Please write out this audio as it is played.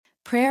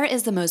Prayer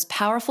is the most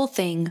powerful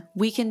thing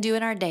we can do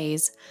in our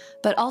days,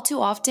 but all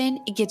too often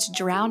it gets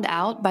drowned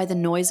out by the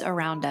noise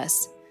around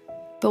us.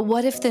 But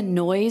what if the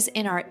noise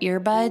in our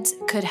earbuds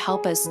could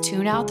help us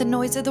tune out the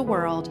noise of the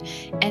world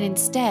and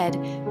instead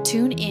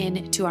tune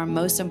in to our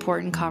most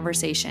important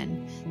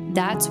conversation?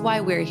 That's why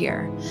we're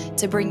here,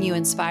 to bring you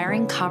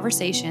inspiring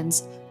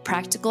conversations,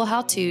 practical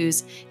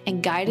how-tos,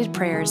 and guided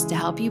prayers to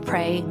help you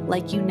pray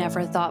like you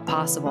never thought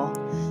possible.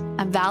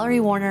 I'm Valerie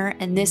Warner,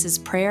 and this is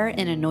Prayer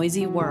in a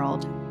Noisy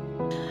World.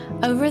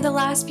 Over the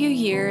last few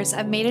years,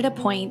 I've made it a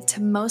point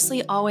to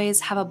mostly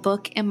always have a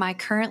book in my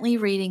currently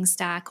reading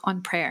stack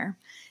on prayer.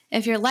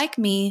 If you're like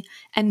me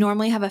and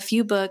normally have a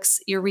few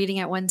books you're reading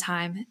at one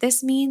time,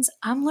 this means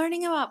I'm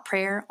learning about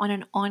prayer on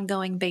an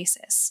ongoing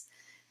basis.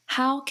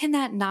 How can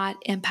that not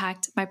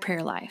impact my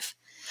prayer life?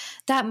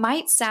 That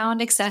might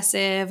sound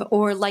excessive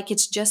or like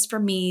it's just for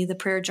me, the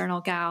prayer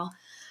journal gal,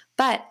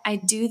 but I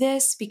do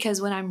this because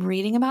when I'm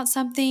reading about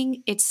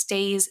something, it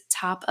stays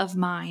top of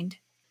mind.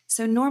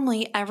 So,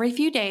 normally, every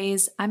few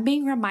days, I'm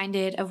being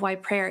reminded of why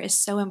prayer is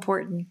so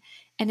important,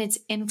 and it's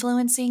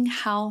influencing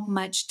how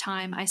much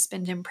time I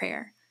spend in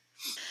prayer.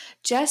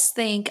 Just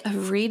think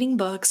of reading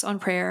books on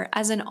prayer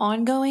as an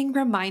ongoing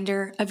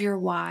reminder of your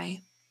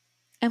why.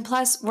 And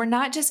plus, we're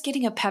not just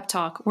getting a pep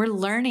talk, we're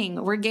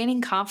learning, we're gaining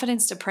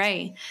confidence to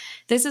pray.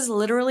 This is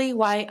literally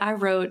why I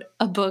wrote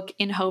a book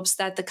in hopes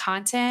that the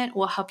content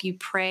will help you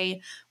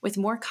pray with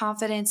more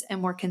confidence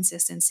and more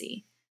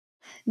consistency.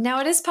 Now,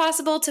 it is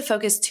possible to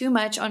focus too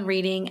much on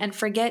reading and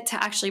forget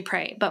to actually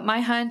pray, but my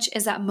hunch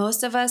is that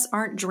most of us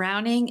aren't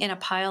drowning in a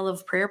pile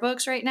of prayer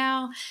books right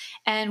now,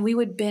 and we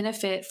would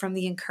benefit from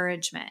the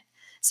encouragement.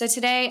 So,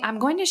 today I'm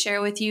going to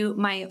share with you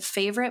my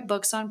favorite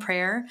books on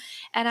prayer,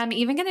 and I'm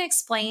even going to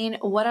explain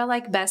what I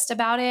like best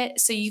about it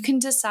so you can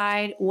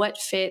decide what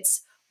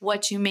fits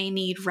what you may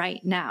need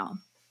right now.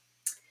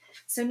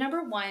 So,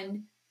 number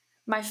one,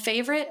 my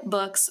favorite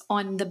books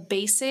on the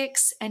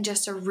basics and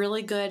just a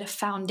really good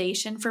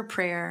foundation for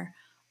prayer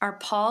are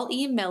Paul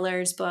E.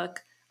 Miller's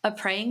book, A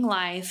Praying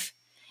Life,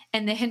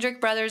 and the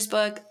Hendrick Brothers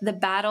book, The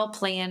Battle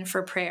Plan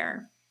for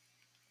Prayer.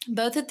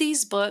 Both of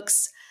these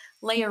books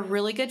lay a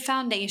really good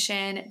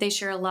foundation. They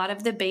share a lot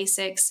of the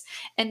basics,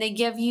 and they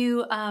give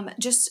you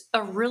just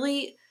a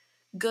really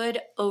good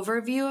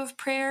overview of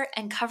prayer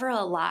and cover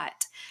a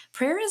lot.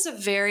 Prayer is a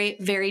very,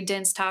 very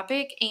dense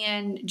topic,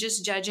 and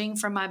just judging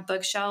from my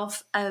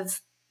bookshelf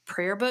of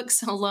prayer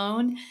books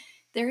alone,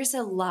 there is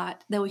a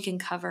lot that we can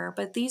cover,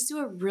 but these do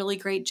a really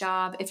great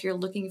job if you're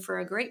looking for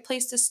a great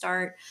place to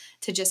start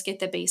to just get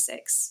the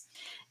basics.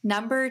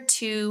 Number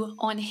two,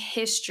 on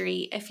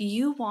history. If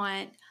you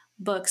want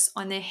books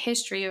on the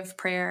history of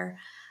prayer,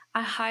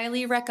 I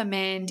highly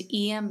recommend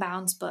E.M.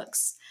 Bounds'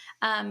 books.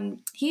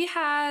 He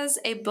has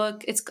a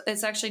book,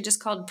 it's actually just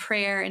called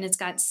Prayer, and it's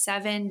got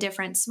 7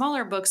 different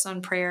smaller books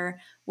on prayer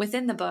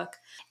within the book.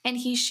 And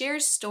he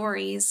shares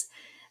stories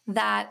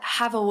that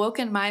have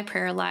awoken my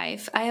prayer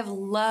life. I have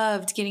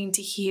loved getting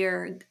to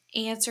hear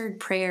answered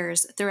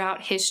prayers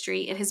throughout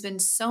history. It has been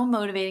so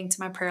motivating to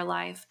my prayer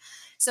life.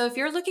 So if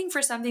you're looking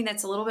for something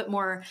that's a little bit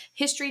more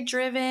history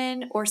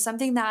driven or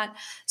something that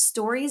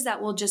stories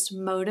that will just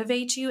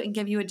motivate you and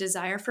give you a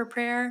desire for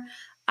prayer,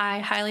 I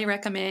highly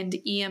recommend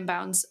E.M.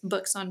 Bounds'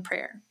 books on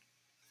prayer.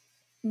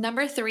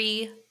 Number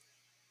 3,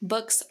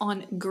 books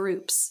on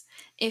groups.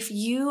 If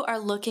you are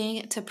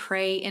looking to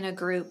pray in a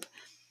group,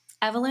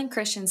 Evelyn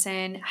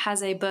Christensen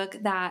has a book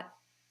that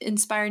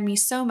inspired me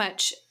so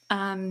much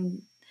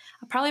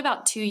probably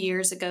about 2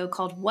 years ago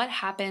called What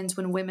Happens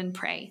When Women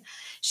Pray.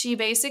 She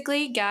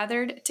basically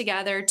gathered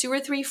together 2 or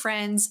 3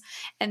 friends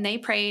and they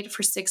prayed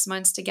for 6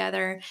 months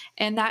together.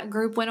 And that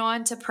group went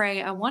on to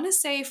pray, I want to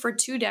say, for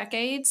 2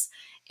 decades.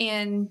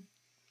 And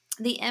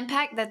the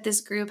impact that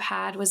this group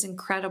had was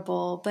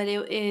incredible, but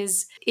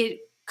it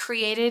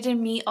created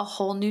in me a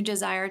whole new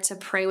desire to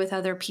pray with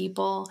other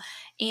people.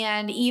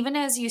 And even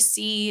as you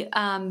see,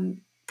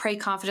 Pray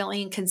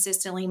Confidently and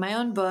Consistently, my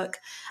own book,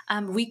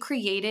 we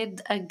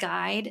created a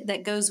guide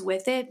that goes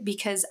with it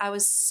because I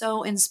was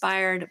so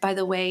inspired by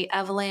the way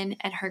Evelyn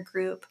and her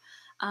group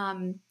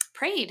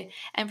prayed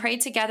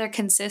together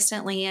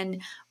consistently.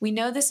 And we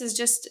know this is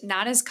just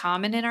not as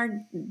common in our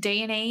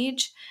day and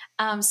age.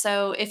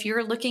 So if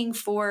you're looking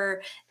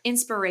for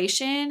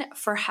inspiration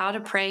for how to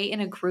pray in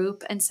a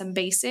group and some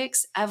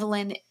basics,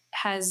 Evelyn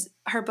has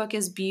her book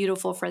is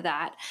beautiful for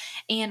that.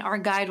 And our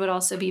guide would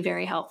also be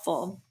very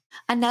helpful.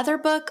 Another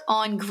book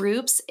on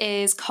groups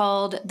is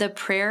called The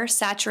Prayer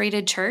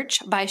Saturated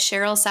Church by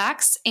Cheryl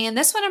Sachs. And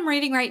this one I'm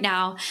reading right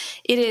now.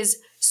 It is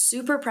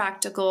super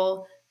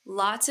practical,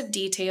 lots of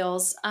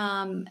details,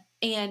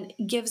 and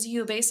gives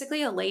you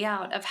basically a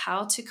layout of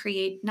how to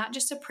create not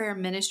just a prayer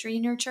ministry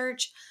in your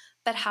church,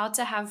 but how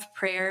to have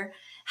prayer,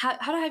 how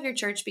to have your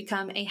church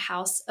become a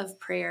house of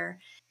prayer.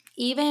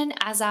 Even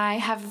as I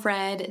have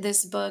read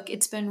this book,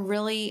 it's been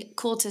really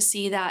cool to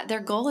see that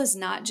their goal is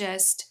not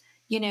just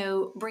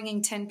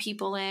bringing 10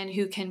 people in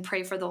who can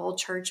pray for the whole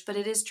church, but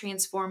it is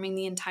transforming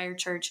the entire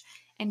church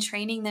and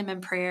training them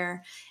in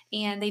prayer.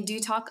 And they do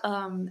talk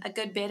a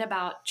good bit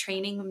about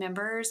training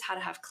members, how to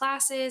have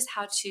classes,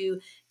 how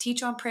to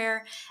teach on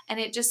prayer. And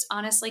it just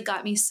honestly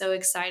got me so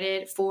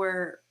excited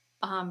for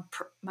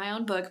my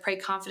own book, Pray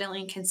Confidently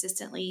and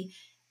Consistently,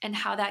 and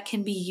how that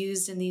can be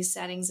used in these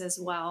settings as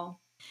well.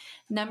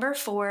 Number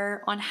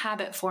 4, on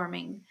habit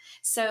forming.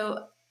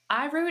 So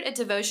I wrote a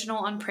devotional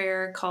on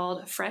prayer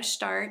called Fresh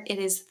Start. It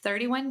is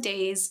 31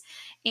 days,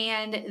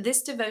 and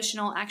this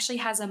devotional actually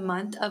has a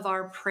month of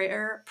our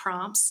prayer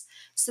prompts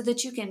so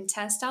that you can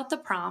test out the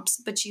prompts,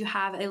 but you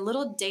have a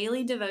little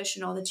daily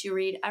devotional that you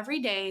read every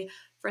day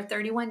for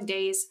 31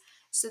 days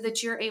so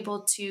that you're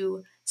able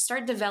to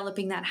start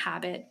developing that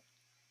habit.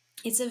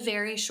 It's a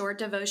very short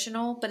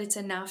devotional, but it's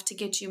enough to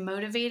get you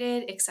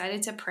motivated,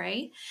 excited to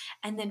pray,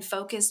 and then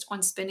focused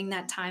on spending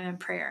that time in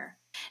prayer.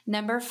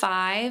 Number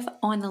 5,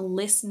 on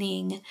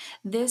listening.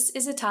 This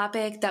is a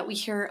topic that we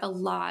hear a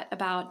lot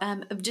about,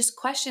 just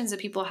questions that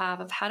people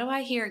have of how do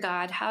I hear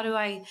God? How do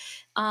I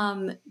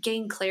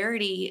gain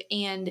clarity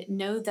and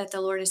know that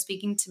the Lord is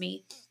speaking to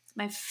me?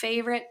 My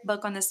favorite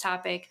book on this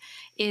topic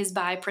is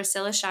by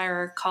Priscilla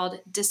Shirer called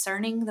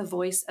Discerning the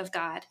Voice of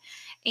God.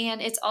 And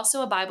it's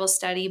also a Bible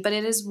study, but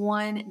it is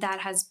one that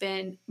has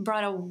been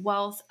brought a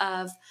wealth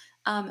of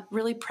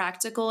really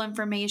practical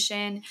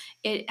information.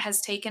 It has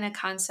taken a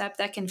concept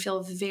that can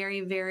feel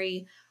very,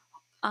 very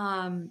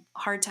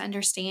hard to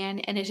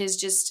understand, and it has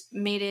just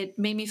made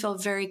me feel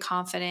very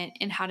confident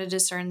in how to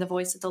discern the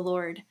voice of the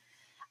Lord.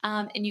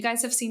 And you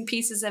guys have seen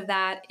pieces of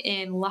that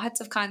in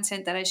lots of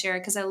content that I share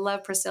because I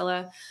love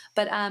Priscilla.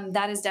 But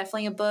that is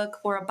definitely a book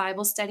or a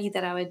Bible study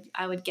that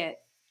I would get.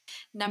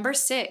 Number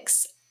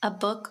 6, a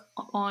book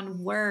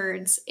on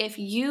words. If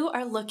you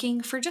are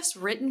looking for just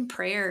written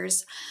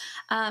prayers,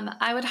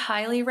 I would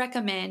highly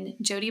recommend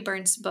Jody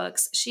Burns'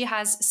 books. She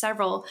has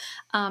several,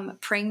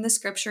 praying the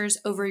scriptures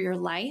over your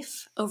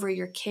life, over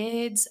your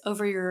kids,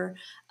 over your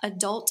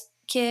adult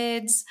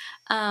kids,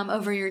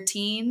 over your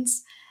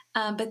teens.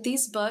 But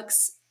these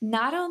books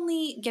not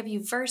only give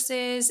you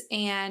verses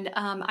and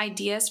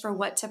ideas for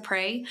what to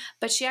pray,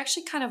 but she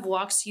actually kind of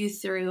walks you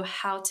through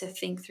how to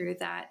think through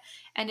that.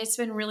 And it's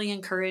been really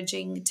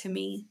encouraging to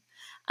me.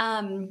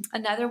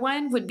 Another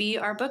one would be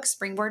our book,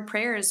 Springboard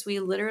Prayers. We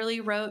literally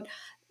wrote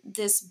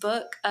this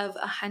book of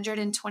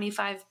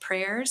 125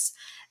 prayers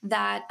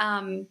that,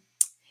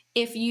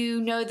 if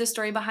you know the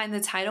story behind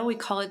the title, we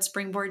call it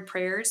Springboard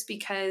Prayers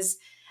because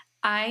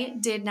I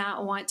did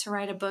not want to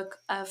write a book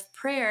of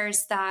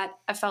prayers that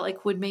I felt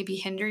like would maybe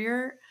hinder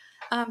your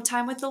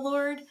time with the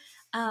Lord.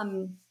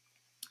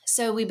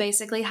 So we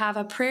basically have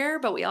a prayer,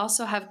 but we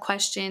also have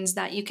questions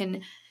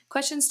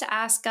to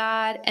ask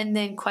God, and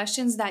then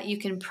questions that you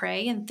can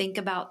pray and think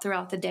about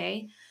throughout the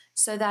day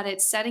so that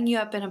it's setting you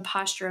up in a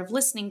posture of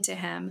listening to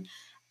Him.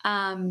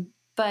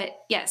 But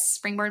yes,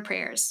 Springboard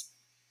Prayers.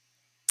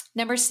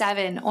 Number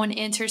 7, on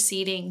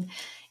interceding.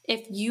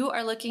 If you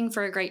are looking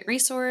for a great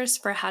resource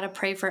for how to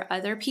pray for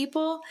other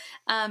people,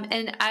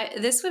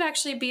 this would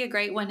actually be a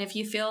great one if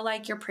you feel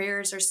like your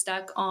prayers are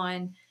stuck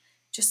on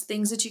just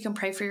things that you can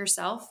pray for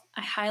yourself.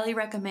 I highly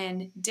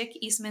recommend Dick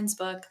Eastman's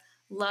book,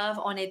 Love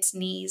on Its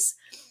Knees.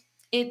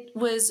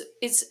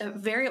 It's a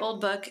very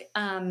old book.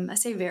 I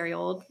say very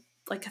old,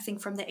 like I think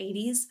from the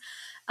 80s.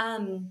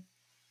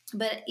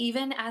 But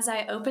even as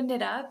I opened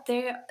it up,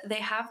 they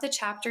have the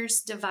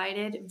chapters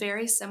divided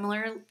very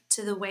similar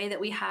to the way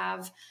that we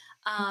have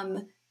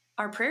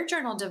our prayer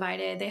journal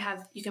divided.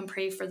 You can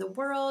pray for the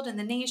world and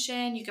the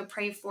nation. You can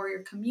pray for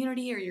your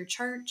community or your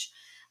church,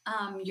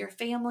 your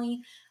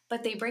family.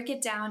 But they break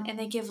it down and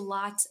they give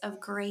lots of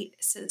great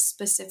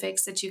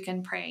specifics that you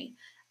can pray.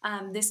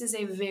 This is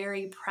a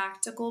very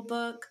practical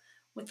book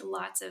with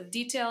lots of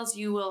details.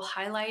 You will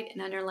highlight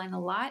and underline a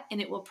lot,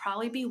 and it will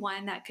probably be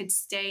one that could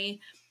stay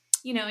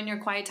in your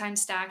quiet time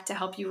stack to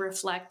help you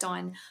reflect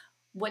on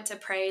what to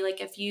pray.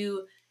 Like if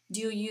you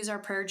do use our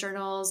prayer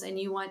journals and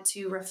you want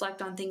to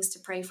reflect on things to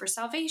pray for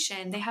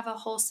salvation, they have a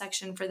whole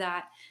section for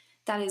that.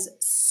 That is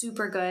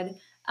super good.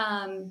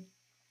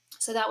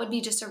 So that would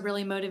be just a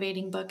really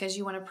motivating book as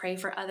you want to pray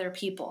for other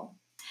people.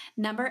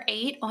 Number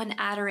 8, on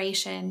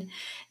adoration.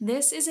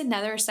 This is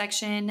another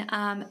section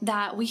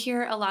that we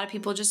hear a lot of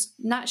people just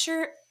not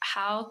sure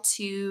how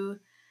to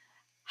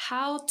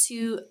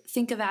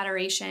think of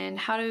adoration,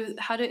 how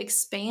to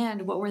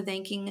expand what we're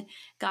thanking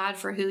God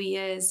for who He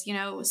is.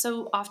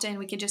 So often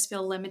we can just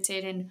feel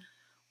limited in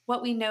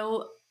what we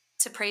know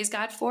to praise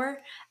God for.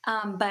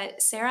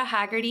 But Sarah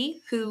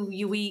Haggerty, who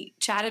we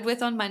chatted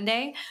with on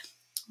Monday,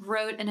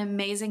 wrote an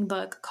amazing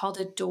book called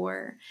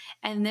Adore.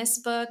 And this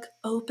book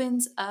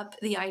opens up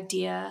the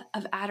idea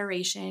of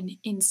adoration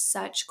in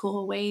such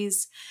cool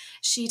ways.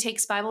 She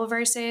takes Bible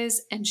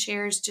verses and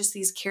shares just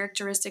these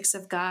characteristics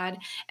of God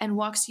and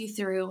walks you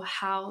through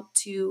how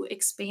to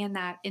expand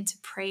that into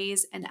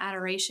praise and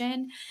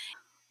adoration.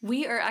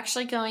 We are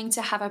actually going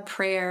to have a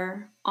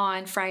prayer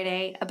on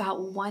Friday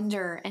about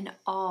wonder and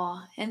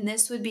awe, and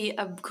this would be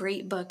a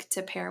great book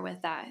to pair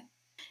with that.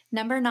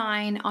 Number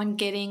 9, on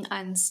getting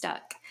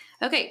unstuck.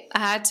 Okay, I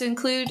had to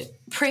include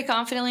Pray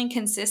Confidently and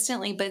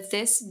Consistently, but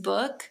this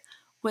book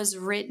was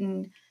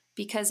written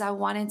because I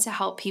wanted to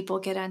help people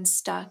get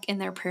unstuck in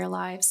their prayer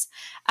lives.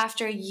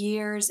 After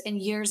years and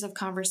years of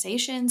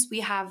conversations,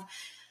 we have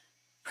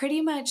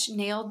pretty much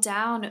nailed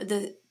down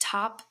the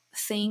top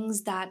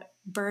things that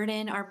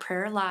burden our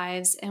prayer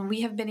lives, and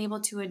we have been able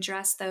to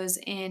address those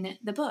in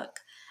the book.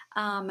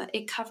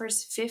 It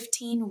covers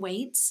 15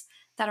 weights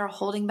that are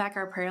holding back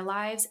our prayer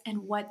lives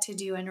and what to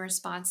do in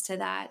response to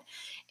that.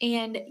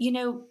 And,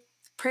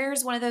 prayer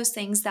is one of those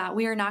things that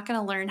we are not going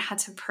to learn how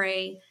to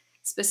pray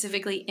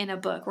specifically in a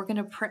book. We're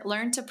going to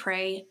learn to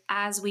pray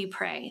as we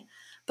pray.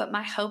 But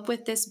my hope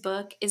with this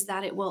book is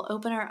that it will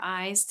open our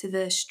eyes to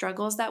the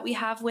struggles that we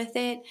have with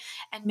it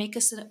and make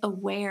us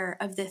aware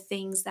of the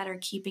things that are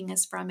keeping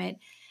us from it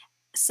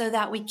so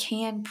that we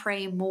can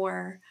pray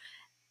more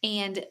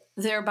and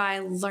thereby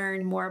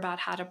learn more about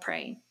how to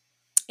pray.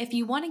 If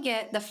you want to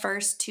get the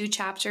first 2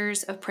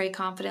 chapters of Pray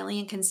Confidently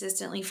and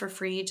Consistently for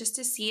free, just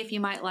to see if you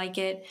might like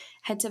it,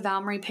 head to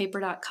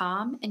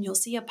valmariepaper.com and you'll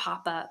see a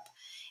pop-up.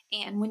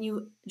 And when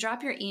you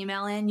drop your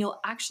email in, you'll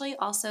actually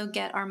also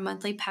get our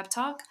monthly pep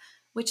talk,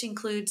 which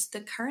includes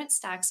the current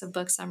stacks of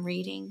books I'm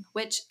reading,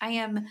 which I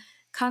am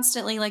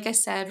constantly, like I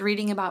said,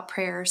 reading about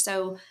prayer.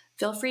 So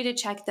feel free to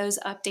check those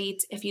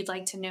updates if you'd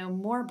like to know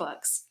more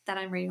books that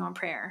I'm reading on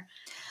prayer.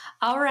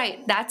 All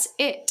right, that's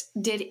it.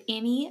 Did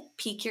any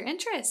pique your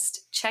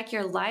interest? Check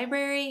your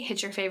library,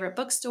 hit your favorite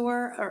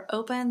bookstore, or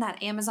open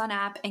that Amazon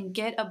app and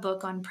get a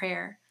book on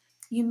prayer.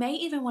 You may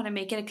even want to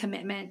make it a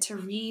commitment to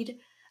read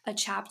a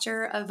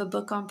chapter of a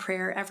book on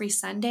prayer every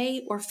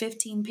Sunday or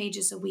 15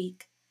 pages a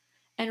week.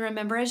 And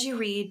remember as you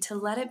read to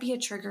let it be a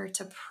trigger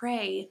to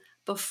pray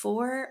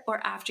before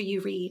or after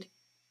you read.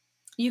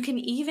 You can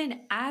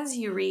even, as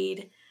you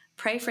read,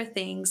 pray for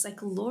things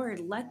like,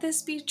 Lord, let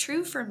this be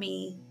true for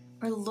me.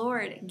 Or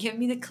Lord, give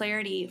me the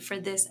clarity for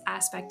this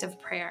aspect of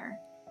prayer.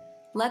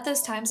 Let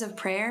those times of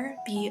prayer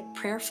be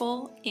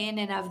prayerful in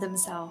and of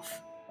themselves.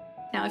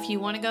 Now, if you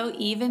want to go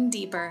even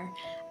deeper,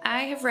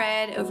 I have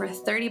read over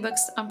 30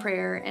 books on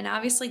prayer and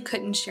obviously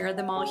couldn't share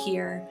them all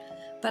here,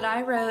 but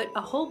I wrote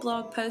a whole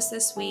blog post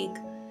this week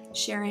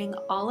sharing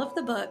all of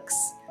the books,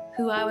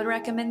 who I would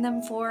recommend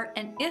them for,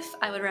 and if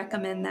I would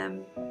recommend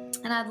them.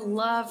 And I'd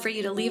love for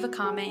you to leave a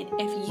comment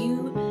if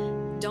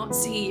you don't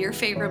see your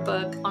favorite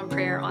book on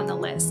prayer on the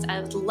list.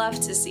 I would love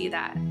to see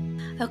that.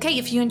 Okay,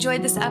 if you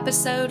enjoyed this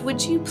episode,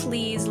 would you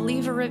please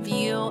leave a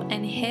review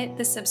and hit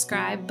the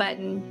subscribe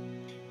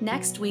button?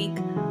 Next week,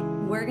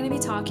 we're going to be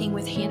talking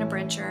with Hannah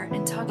Brencher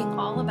and talking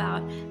all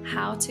about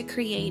how to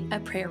create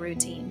a prayer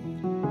routine.